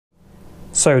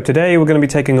So today we're going to be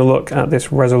taking a look at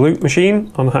this Resolute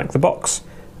machine on Hack the Box,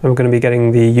 and we're going to be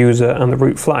getting the user and the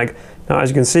root flag. Now, as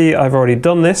you can see, I've already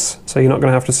done this, so you're not going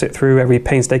to have to sit through every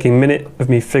painstaking minute of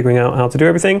me figuring out how to do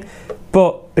everything,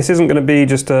 but this isn't going to be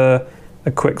just a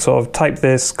quick sort of type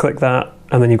this, click that,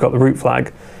 and then you've got the root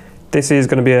flag. This is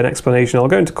going to be an explanation. I'll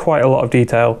go into quite a lot of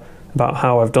detail about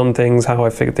how I've done things, how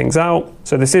I've figured things out.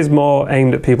 So this is more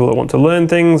aimed at people that want to learn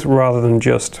things rather than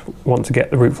just want to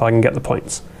get the root flag and get the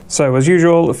points. So as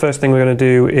usual, the first thing we're going to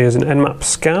do is an nmap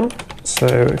scan. So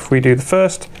if we do the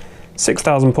first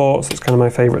 6,000 ports, it's kind of my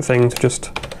favorite thing to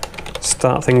just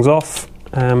start things off.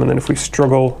 And then if we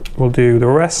struggle, we'll do the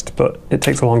rest, but it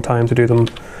takes a long time to do them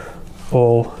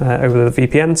all over the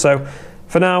VPN. So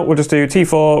for now, we'll just do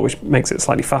T4, which makes it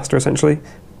slightly faster essentially.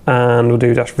 And we'll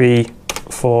do -V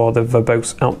for the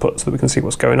verbose output so that we can see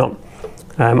what's going on.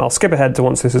 I'll skip ahead to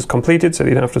once this is completed so that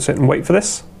you don't have to sit and wait for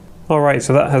this. Alright,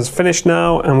 so that has finished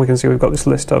now, and we can see we've got this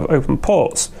list of open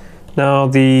ports. Now,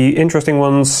 the interesting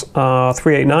ones are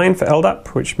 389 for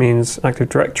LDAP, which means Active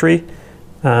Directory,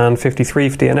 and 53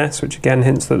 for DNS, which again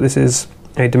hints that this is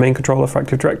a domain controller for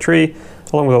Active Directory,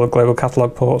 along with all the global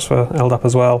catalog ports for LDAP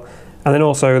as well, and then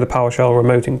also the PowerShell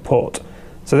remoting port.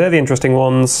 So they're the interesting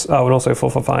ones, and also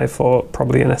 445 for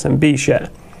probably an SMB share.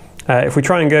 If we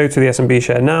try and go to the SMB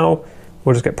share now,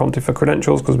 we'll just get prompted for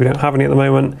credentials because we don't have any at the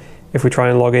moment. If we try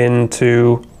and log in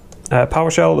to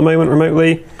PowerShell at the moment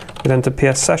remotely, we enter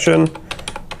PS session,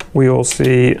 we will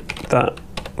see that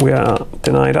we are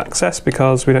denied access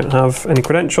because we don't have any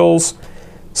credentials.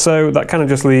 So that kind of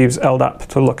just leaves LDAP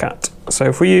to look at. So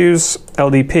if we use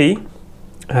LDP,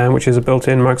 which is a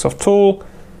built-in Microsoft tool,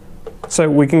 so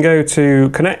we can go to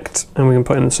connect and we can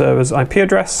put in the server's IP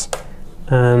address,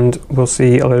 and we'll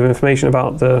see a lot of information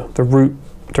about the root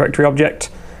directory object,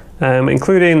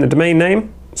 including the domain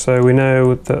name. So we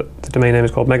know that the domain name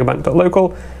is called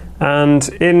megabank.local, and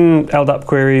in LDAP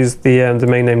queries the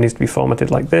domain name needs to be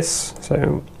formatted like this.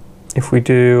 So if we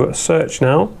do a search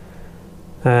now,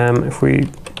 if we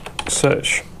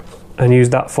search and use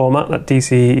that format, that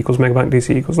DC equals megabank,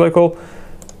 DC equals local,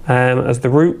 as the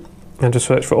root, and just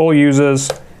search for all users,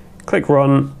 click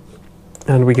run,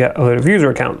 and we get a load of user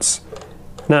accounts.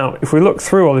 Now, if we look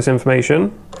through all this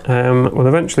information, we'll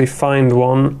eventually find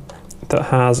one that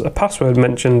has a password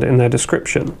mentioned in their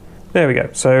description. There we go.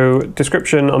 So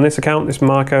description on this account, this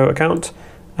Marco account,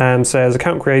 says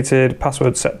account created,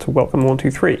 password set to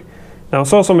welcome123. Now, I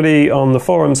saw somebody on the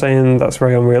forum saying that's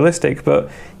very unrealistic, but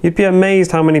you'd be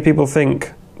amazed how many people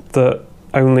think that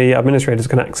only administrators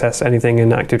can access anything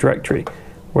in Active Directory.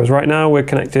 Whereas right now we're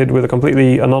connected with a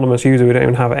completely anonymous user, we don't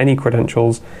even have any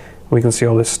credentials, we can see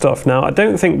all this stuff. Now, I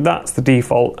don't think that's the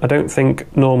default. I don't think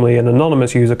normally an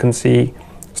anonymous user can see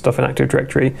stuff in Active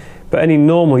Directory, but any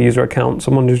normal user account,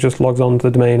 someone who just logs on to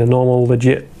the domain, a normal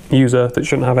legit user that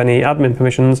shouldn't have any admin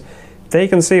permissions, they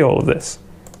can see all of this.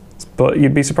 But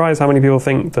you'd be surprised how many people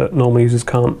think that normal users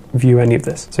can't view any of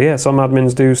this. So yeah, some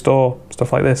admins do store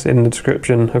stuff like this in the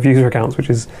description of user accounts, which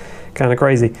is kind of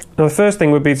crazy. Now, the first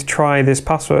thing would be to try this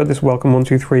password, this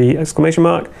welcome123 exclamation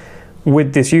mark,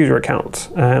 with this user account.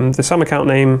 The SAM account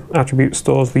name attribute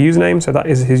stores the username, so that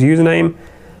is his username.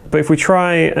 But if we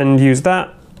try and use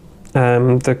that,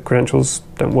 the credentials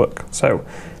don't work. So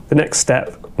the next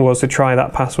step was to try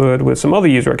that password with some other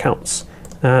user accounts.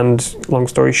 And long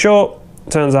story short,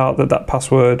 it turns out that that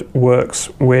password works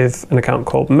with an account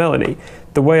called Melanie.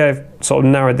 The way I've sort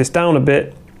of narrowed this down a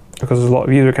bit, because there's a lot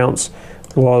of user accounts,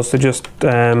 was to just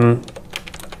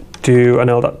do an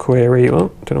LDAP query.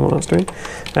 Well, I don't know what that's doing.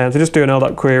 To just do an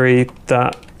LDAP query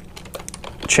that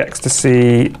checks to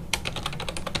see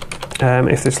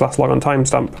if this last logon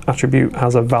timestamp attribute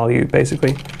has a value,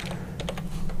 basically.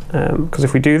 Because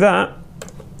if we do that,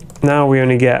 now we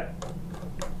only get,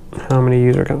 how many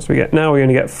user accounts do we get? Now we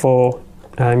only get 4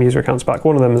 user accounts back.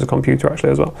 One of them is a computer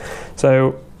actually as well.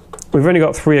 So we've only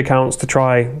got 3 accounts to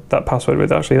try that password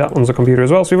with. Actually, that one's a computer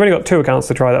as well. So we've only got 2 accounts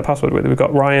to try that password with. We've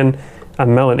got Ryan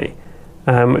and Melanie.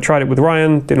 I tried it with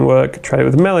Ryan, didn't work. Tried it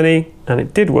with Melanie, and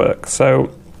it did work.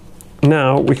 So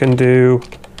now we can do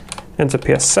enter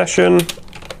PS session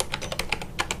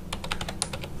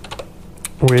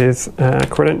with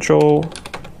credential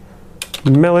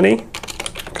Melanie,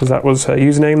 because that was her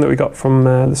username that we got from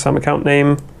the SAM account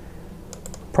name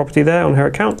property there on her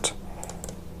account.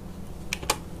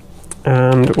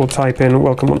 And we'll type in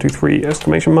welcome123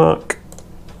 exclamation mark,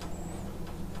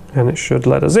 and it should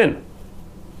let us in.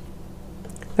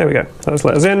 There we go, that's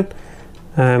let us in,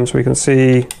 so we can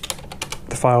see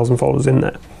the files and folders in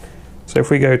there. So if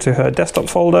we go to her desktop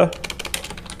folder,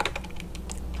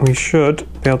 we should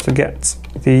be able to get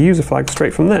the user flag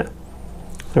straight from there.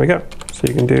 There we go. So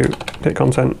you can do git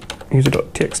content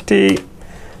user.txt,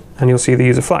 and you'll see the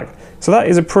user flag. So that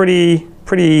is a pretty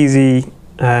easy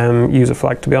user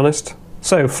flag, to be honest.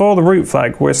 So for the root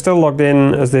flag, we're still logged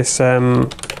in as this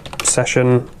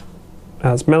session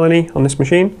as Melanie on this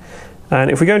machine. And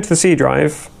if we go into the C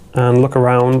drive and look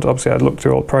around, obviously I'd look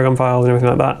through all the program files and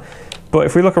everything like that. But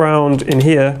if we look around in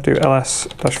here, do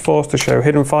ls-force to show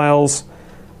hidden files,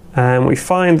 and we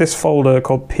find this folder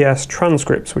called PS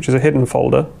transcripts, which is a hidden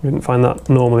folder. We didn't find that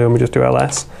normally when we just do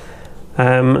ls.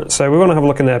 So we want to have a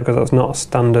look in there because that's not a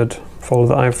standard folder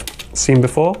that I've seen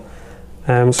before.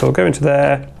 So we'll go into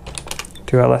there,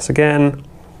 do ls again.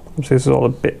 Obviously this is all a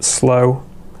bit slow,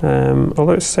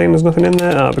 although it's saying there's nothing in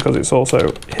there, because it's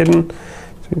also hidden. So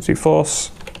we can do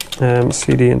force,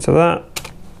 cd into that,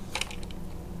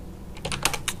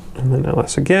 and then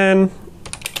ls again.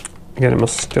 Again, it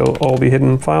must still all be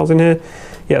hidden files in here.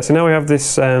 Yeah, so now we have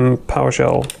this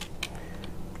PowerShell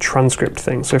transcript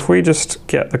thing. So if we just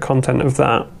get the content of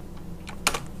that,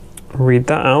 read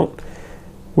that out,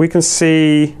 we can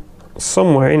see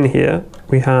somewhere in here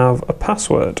we have a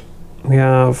password. We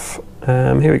have,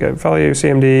 here we go, value,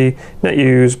 CMD,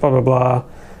 netuse, blah, blah, blah.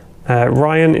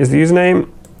 Ryan is the username,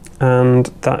 and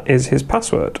that is his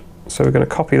password. So we're going to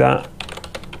copy that,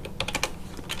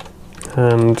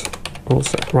 and we'll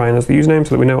set Ryan as the username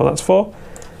so that we know what that's for.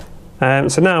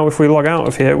 So now if we log out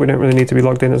of here, we don't really need to be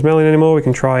logged in as Melanie anymore. We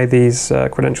can try these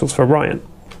credentials for Ryan.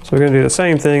 So we're going to do the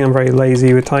same thing. I'm very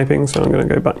lazy with typing, so I'm going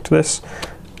to go back to this.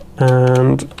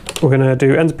 And we're going to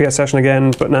do enter PS session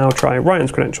again, but now try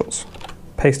Ryan's credentials.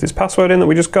 Paste his password in that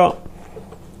we just got,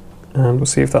 and we'll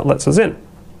see if that lets us in.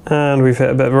 And we've hit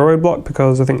a bit of a roadblock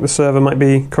because I think the server might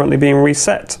be currently being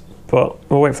reset, but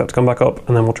we'll wait for that to come back up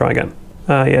and then we'll try again.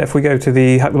 Yeah, if we go to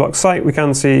the Hack the Box site, we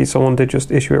can see someone did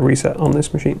just issue a reset on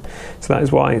this machine. So that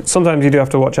is why. Sometimes you do have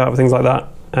to watch out for things like that.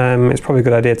 It's probably a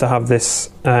good idea to have this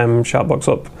shout box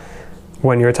up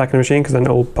when you're attacking a machine, because then it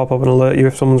will pop up and alert you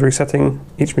if someone's resetting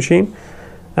each machine.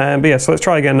 But yeah, so let's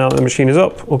try again now that the machine is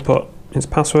up. We'll put its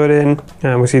password in,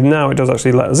 and we see now it does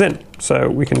actually let us in. So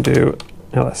we can do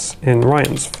ls in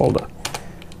Ryan's folder.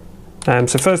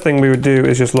 So first thing we would do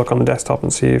is just look on the desktop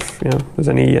and see if there's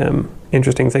any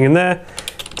interesting thing in there.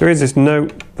 There is this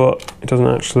note, but it doesn't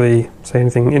actually say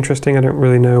anything interesting. I don't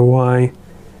really know why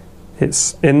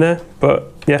it's in there,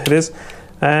 but yeah, it is.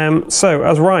 So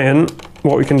as Ryan,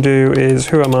 what we can do is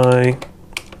who am I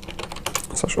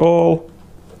 /all,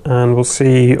 and we'll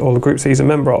see all the groups that he's a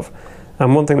member of.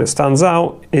 And one thing that stands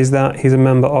out is that he's a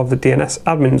member of the DNS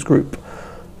Admins group.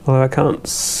 Although I can't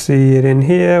see it in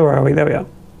here. Where are we? There we are.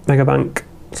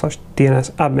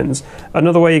 Megabank/DNS Admins.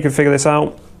 Another way you can figure this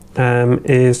out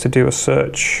is to do a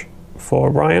search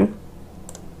for Ryan.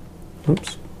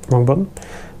 Oops, wrong button.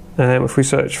 If we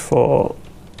search for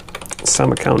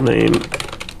SAM account name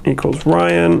equals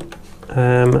Ryan,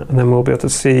 and then we'll be able to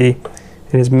see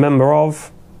in his member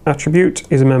of attribute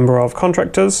is a member of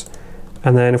contractors.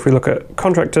 And then if we look at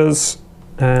contractors,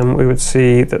 we would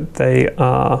see that they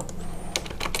are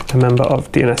a member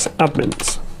of DNS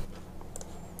Admins.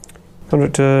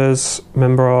 Contractors,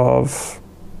 member of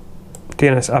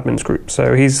DNS Admins group.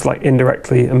 So he's like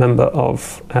indirectly a member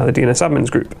of the DNS Admins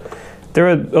group. There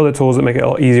are other tools that make it a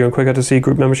lot easier and quicker to see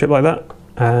group membership like that.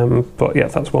 But yeah,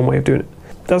 that's one way of doing it.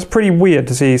 That's pretty weird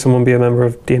to see someone be a member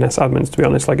of DNS Admins, to be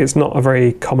honest. Like, it's not a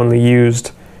very commonly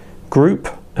used group,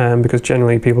 because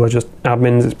generally people are just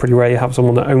admins. It's pretty rare you have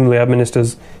someone that only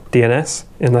administers DNS,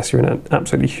 unless you're in an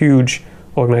absolutely huge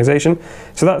organization.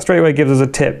 So that straight away gives us a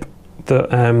tip that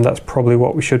that's probably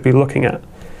what we should be looking at.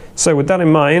 So with that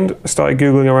in mind, I started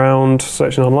Googling around,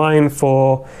 searching online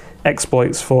for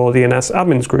exploits for DNS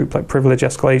Admins group, like privilege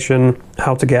escalation,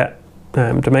 how to get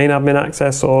domain admin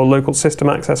access or local system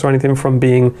access or anything from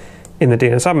being in the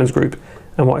DNS Admins group.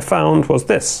 And what I found was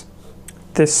this.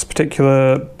 This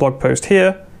particular blog post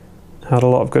here had a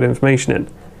lot of good information in.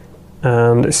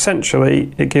 And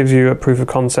essentially, it gives you a proof of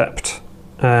concept.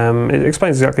 It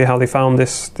explains exactly how they found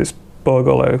this bug,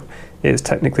 although it's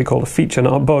technically called a feature,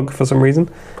 not a bug for some reason.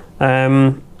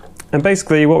 And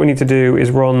basically what we need to do is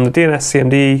run the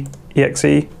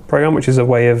DnsCmd.exe program, which is a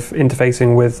way of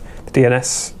interfacing with the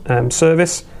DNS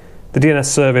service. The DNS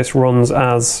service runs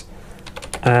as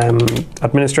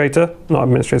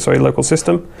local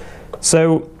system.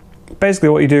 So basically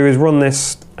what you do is run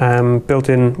this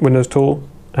built-in Windows tool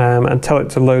and tell it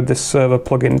to load this server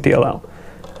plugin DLL.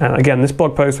 Again, this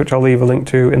blog post, which I'll leave a link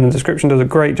to in the description, does a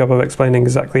great job of explaining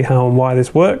exactly how and why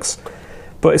this works.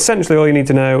 But essentially all you need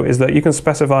to know is that you can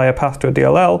specify a path to a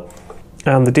DLL,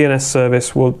 and the DNS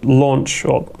service will launch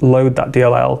or load that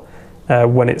DLL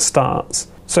when it starts.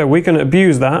 So we can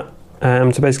abuse that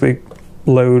to basically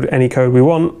load any code we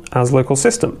want as local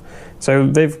system. So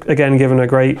they've again given a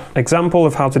great example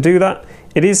of how to do that.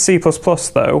 It is C++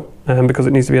 though, because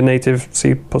it needs to be a native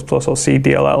C++ or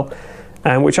CDLL,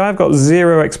 which I've got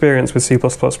zero experience with C++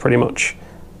 pretty much,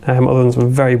 other than some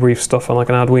very brief stuff on like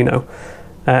an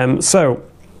Arduino. So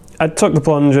I took the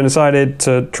plunge and decided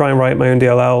to try and write my own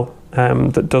DLL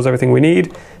that does everything we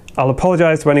need. I'll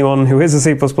apologize to anyone who is a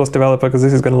C++ developer because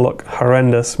this is going to look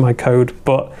horrendous, my code,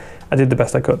 but I did the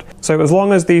best I could. So as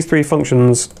long as these three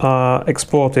functions are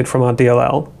exported from our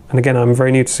DLL, and again, I'm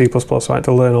very new to C++, so I had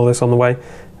to learn all this on the way,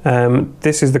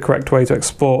 this is the correct way to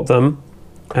export them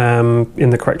in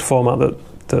the correct format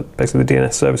that basically the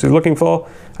DNS service is looking for.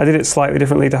 I did it slightly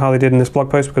differently to how they did in this blog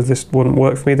post because this wouldn't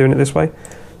work for me doing it this way.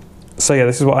 So yeah,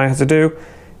 this is what I had to do.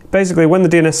 Basically, when the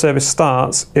DNS service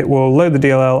starts, it will load the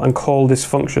DLL and call this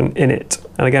function init.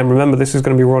 And again, remember, this is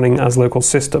going to be running as local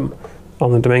system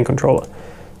on the domain controller.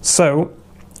 So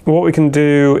what we can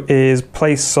do is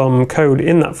place some code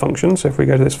in that function. So if we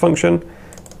go to this function,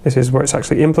 this is where it's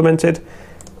actually implemented.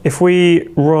 If we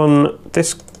run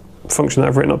this function that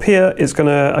I've written up here, it's going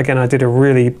to, again, I did a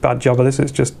really bad job of this.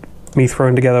 It's just me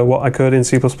throwing together what I could in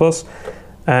C++.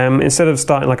 Instead of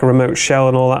starting like a remote shell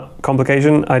and all that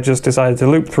complication, I just decided to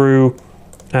loop through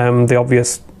the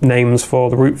obvious names for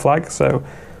the root flag. So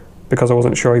because I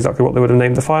wasn't sure exactly what they would have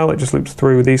named the file, it just loops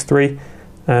through these three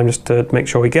just to make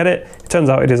sure we get it. It turns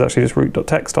out it is actually just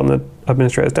root.txt on the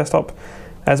administrator's desktop.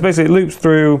 So basically it loops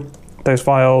through those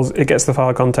files, it gets the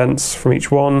file contents from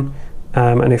each one,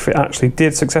 and if it actually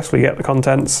did successfully get the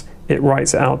contents, it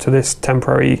writes it out to this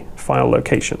temporary file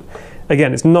location.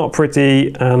 Again, it's not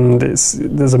pretty, and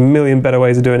there's a million better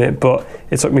ways of doing it, but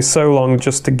it took me so long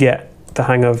just to get the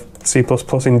hang of C++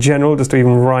 in general, just to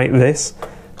even write this,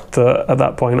 that at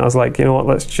that point I was like, you know what,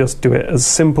 let's just do it as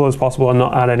simple as possible and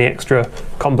not add any extra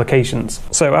complications.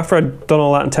 So after I'd done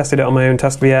all that and tested it on my own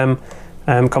test VM,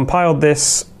 compiled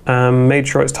this, made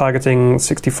sure it's targeting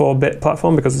 64-bit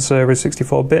platform because the server is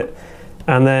 64-bit,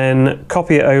 and then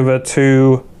copy it over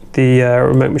to the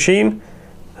remote machine.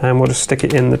 And we'll just stick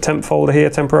it in the temp folder here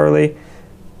temporarily.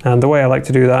 And the way I like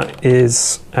to do that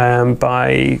is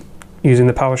by using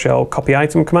the PowerShell copy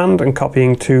item command and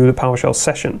copying to the PowerShell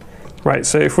session. Right,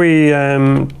 so if we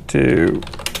do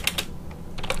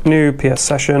new PS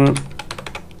session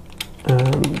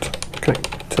and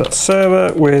connect to that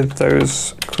server with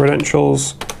those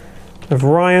credentials of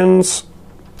Ryan's,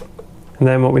 and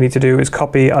then what we need to do is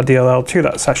copy our DLL to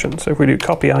that session. So if we do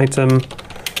copy item,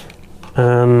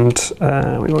 and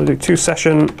we want to do to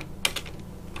session,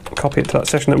 copy it to that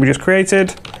session that we just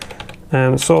created,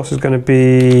 and the source is going to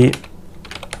be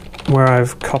where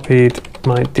I've copied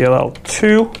my DLL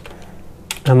to,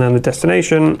 and then the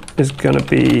destination is going to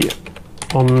be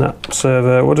on that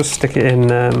server. We'll just stick it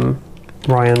in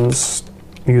Ryan's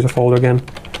user folder again.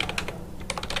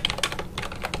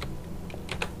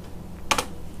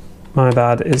 My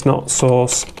bad, it's not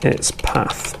source, it's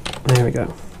path. There we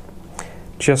go.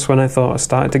 Just when I thought I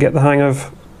started to get the hang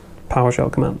of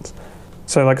PowerShell commands.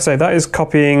 So like I say, that is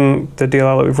copying the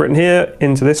DLL that we've written here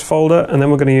into this folder, and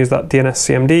then we're going to use that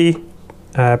DNSCmd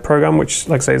program, which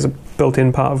like I say is a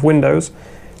built-in part of Windows,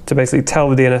 to basically tell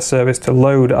the DNS service to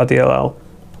load our DLL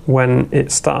when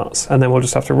it starts. And then we'll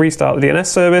just have to restart the DNS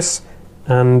service,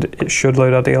 and it should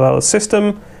load our DLL as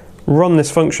system, run this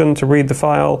function to read the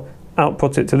file,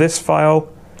 output it to this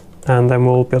file, and then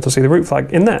we'll be able to see the root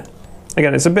flag in there.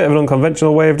 Again, it's a bit of an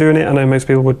unconventional way of doing it. I know most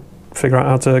people would figure out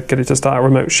how to get it to start a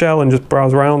remote shell and just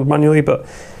browse around manually, but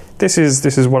this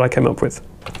is what I came up with.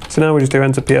 So now we just do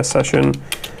enter PS session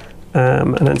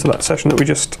and enter that session that we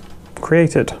just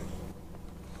created.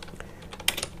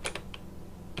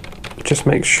 Just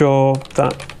make sure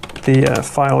that the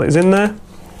file is in there.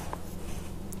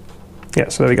 Yeah,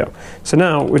 so there we go. So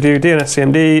now we do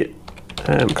DNSCmd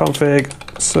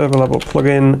config server level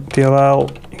plugin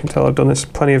DLL. You can tell I've done this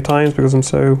plenty of times because I'm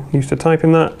so used to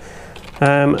typing that.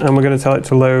 And we're going to tell it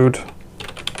to load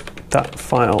that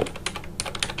file.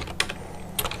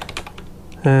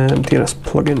 And DNS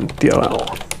plugin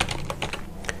DLL.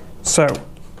 So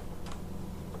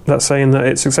that's saying that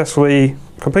it successfully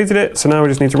completed it. So now we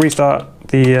just need to restart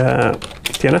the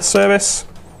DNS service.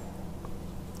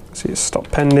 See, it's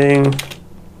stopped pending.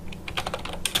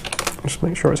 Just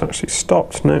make sure it's actually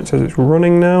stopped. No, it says it's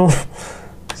running now.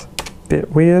 It's a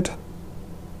bit weird.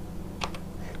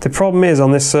 The problem is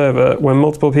on this server, when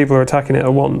multiple people are attacking it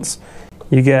at once,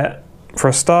 you get, for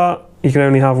a start, you can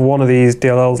only have one of these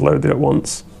DLLs loaded at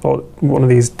once, or one of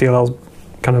these DLLs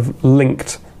kind of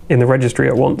linked in the registry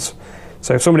at once.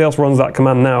 So if somebody else runs that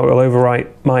command now, it'll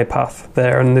overwrite my path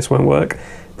there and this won't work.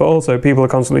 But also people are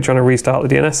constantly trying to restart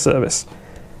the DNS service.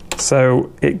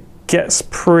 So it gets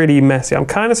pretty messy. I'm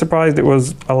kind of surprised it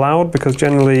was allowed, because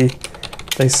generally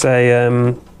they say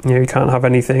you can't have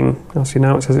anything. I'll see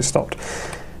now it says it stopped.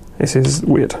 This is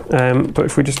weird. But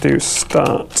if we just do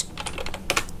start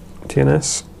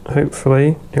DNS,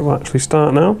 hopefully it will actually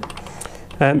start now.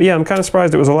 Yeah, I'm kind of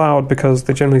surprised it was allowed, because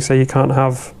they generally say you can't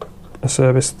have a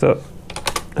service that,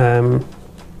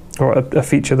 or a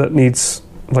feature that needs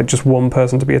like just one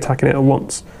person to be attacking it at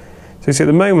once. So you see at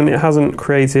the moment it hasn't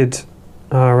created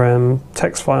our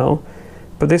text file,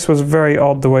 but this was very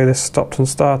odd the way this stopped and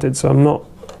started, so I'm not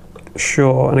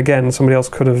sure. And again, somebody else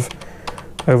could have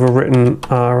overwritten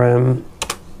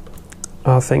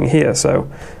our thing here,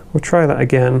 so we'll try that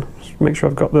again. Just make sure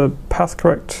I've got the path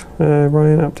correct.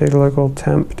 Ryan, update local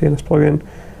temp DNS plugin.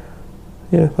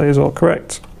 Yeah, that is all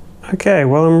correct. Okay,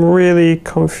 well, I'm really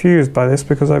confused by this,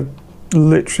 because I've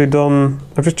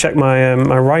just checked my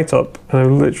my write-up, and I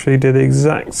literally did the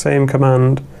exact same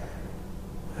command,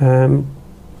 and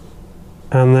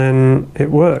then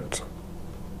it worked.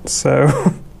 So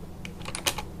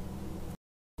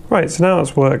right, so now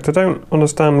it's worked. I don't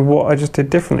understand what I just did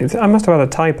differently. I must have had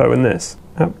a typo in this.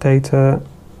 Update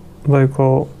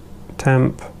local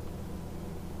temp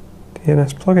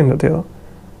DNS plugin.deal.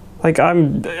 Like,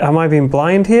 am I being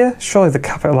blind here? Surely the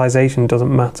capitalization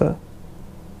doesn't matter.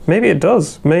 Maybe it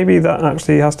does. Maybe that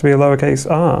actually has to be a lowercase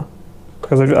r.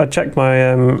 Because I checked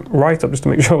my write-up just to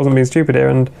make sure I wasn't being stupid here,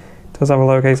 and it does have a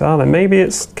lowercase r there. Maybe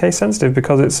it's case sensitive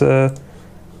because it's a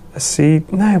C.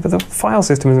 No, but the file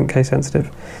system isn't case sensitive.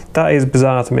 That is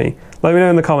bizarre to me. Let me know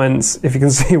in the comments if you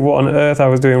can see what on earth I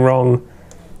was doing wrong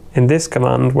in this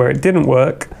command where it didn't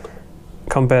work,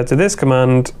 compared to this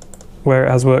command where it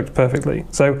has worked perfectly.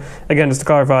 So again, just to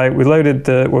clarify, we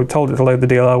told it to load the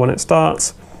DLL when it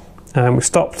starts, and we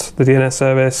stopped the DNS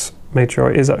service, made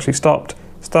sure it is actually stopped,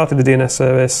 started the DNS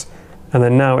service, and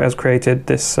then now it has created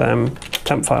this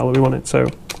temp file that we wanted. So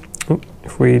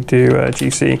if we do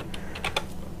GC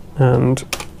and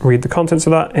read the contents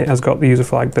of that, it has got the user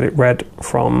flag that it read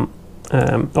from,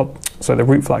 the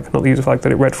root flag, not the user flag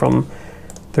that it read from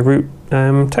the root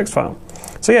text file.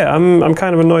 So yeah, I'm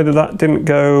kind of annoyed that that didn't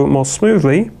go more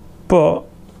smoothly, but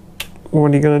what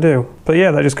are you going to do? But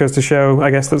yeah, that just goes to show, I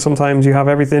guess, that sometimes you have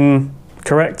everything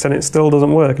correct and it still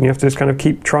doesn't work, and you have to just kind of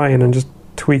keep trying and just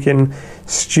tweaking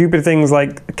stupid things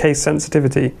like case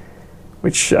sensitivity,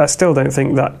 which I still don't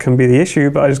think that can be the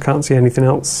issue, but I just can't see anything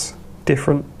else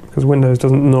different, because Windows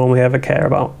doesn't normally ever care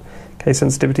about case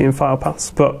sensitivity in file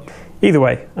paths. But either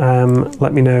way,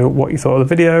 let me know what you thought of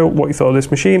the video, what you thought of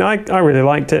this machine. I really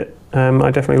liked it.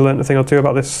 I definitely learned a thing or two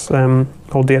about this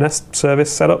whole DNS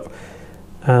service setup,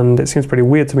 and it seems pretty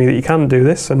weird to me that you can do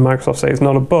this, and Microsoft say it's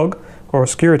not a bug or a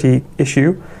security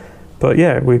issue. But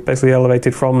yeah, we've basically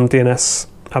elevated from DNS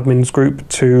admins group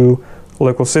to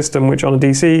local system, which on a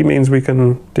DC means we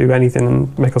can do anything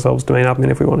and make ourselves domain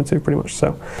admin if we wanted to, pretty much.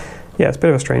 So yeah, it's a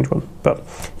bit of a strange one. But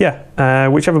yeah,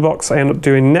 whichever box I end up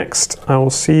doing next, I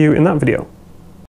will see you in that video.